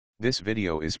This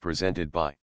video is presented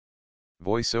by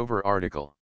VoiceOver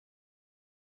Article.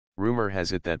 Rumor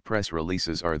has it that press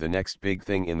releases are the next big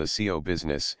thing in the SEO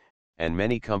business, and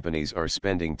many companies are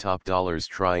spending top dollars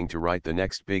trying to write the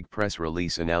next big press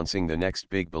release announcing the next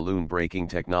big balloon-breaking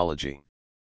technology.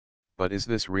 But is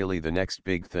this really the next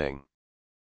big thing?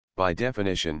 By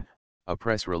definition, a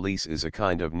press release is a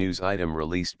kind of news item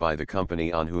released by the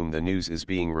company on whom the news is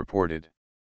being reported.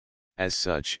 As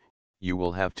such, you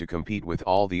will have to compete with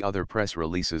all the other press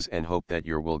releases and hope that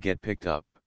your will get picked up.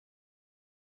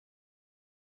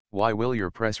 Why will your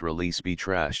press release be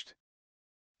trashed?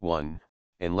 1.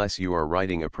 Unless you are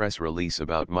writing a press release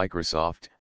about Microsoft,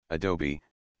 Adobe,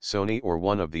 Sony or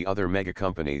one of the other mega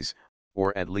companies,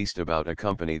 or at least about a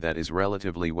company that is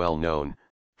relatively well known,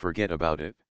 forget about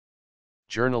it.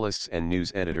 Journalists and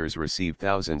news editors receive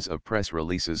thousands of press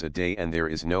releases a day, and there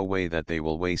is no way that they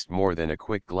will waste more than a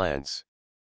quick glance.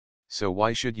 So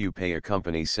why should you pay a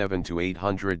company $700 to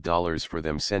 $800 for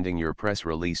them sending your press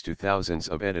release to thousands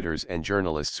of editors and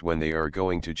journalists when they are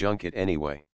going to junk it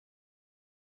anyway?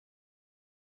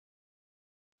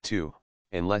 2.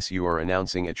 Unless you are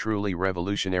announcing a truly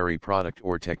revolutionary product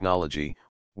or technology,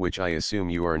 which I assume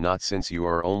you are not, since you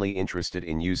are only interested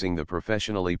in using the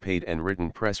professionally paid and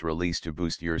written press release to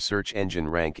boost your search engine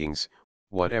rankings,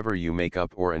 whatever you make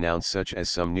up or announce, such as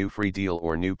some new free deal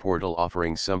or new portal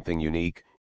offering something unique,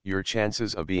 your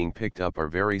chances of being picked up are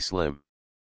very slim.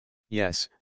 Yes,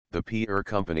 the PR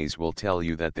companies will tell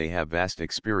you that they have vast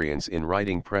experience in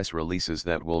writing press releases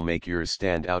that will make yours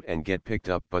stand out and get picked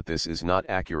up, but this is not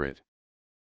accurate.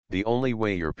 The only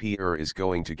way your PR is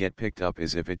going to get picked up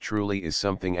is if it truly is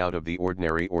something out of the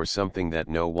ordinary or something that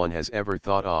no one has ever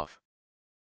thought of.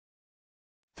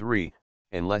 3.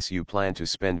 Unless you plan to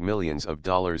spend millions of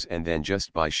dollars and then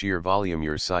just by sheer volume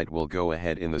your site will go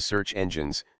ahead in the search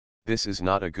engines, this is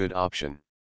not a good option.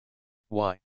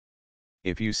 Why?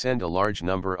 If you send a large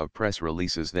number of press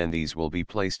releases, then these will be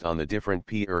placed on the different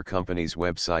PR companies'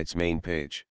 websites' main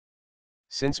page.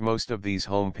 Since most of these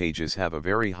home pages have a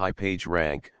very high page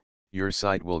rank, your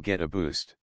site will get a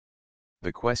boost.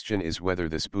 The question is whether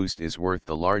this boost is worth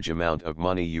the large amount of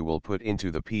money you will put into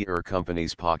the PR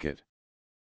company's pocket.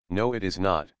 No, it is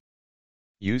not.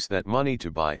 Use that money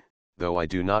to buy, though I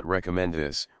do not recommend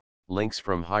this, links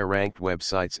from high-ranked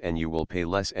websites, and you will pay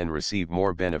less and receive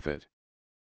more benefit.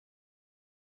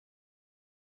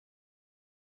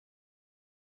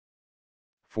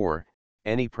 4.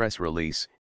 Any press release,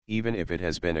 even if it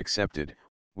has been accepted,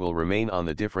 will remain on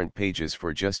the different pages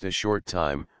for just a short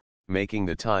time, making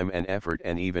the time and effort,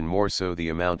 and even more so the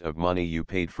amount of money you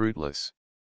paid, fruitless.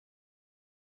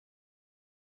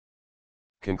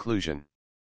 Conclusion.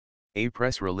 A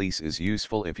press release is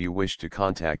useful if you wish to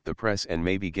contact the press and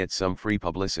maybe get some free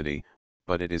publicity,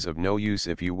 but it is of no use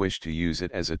if you wish to use it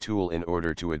as a tool in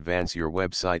order to advance your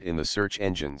website in the search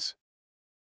engines.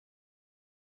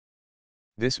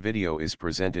 This video is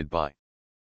presented by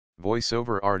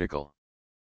VoiceOver Article.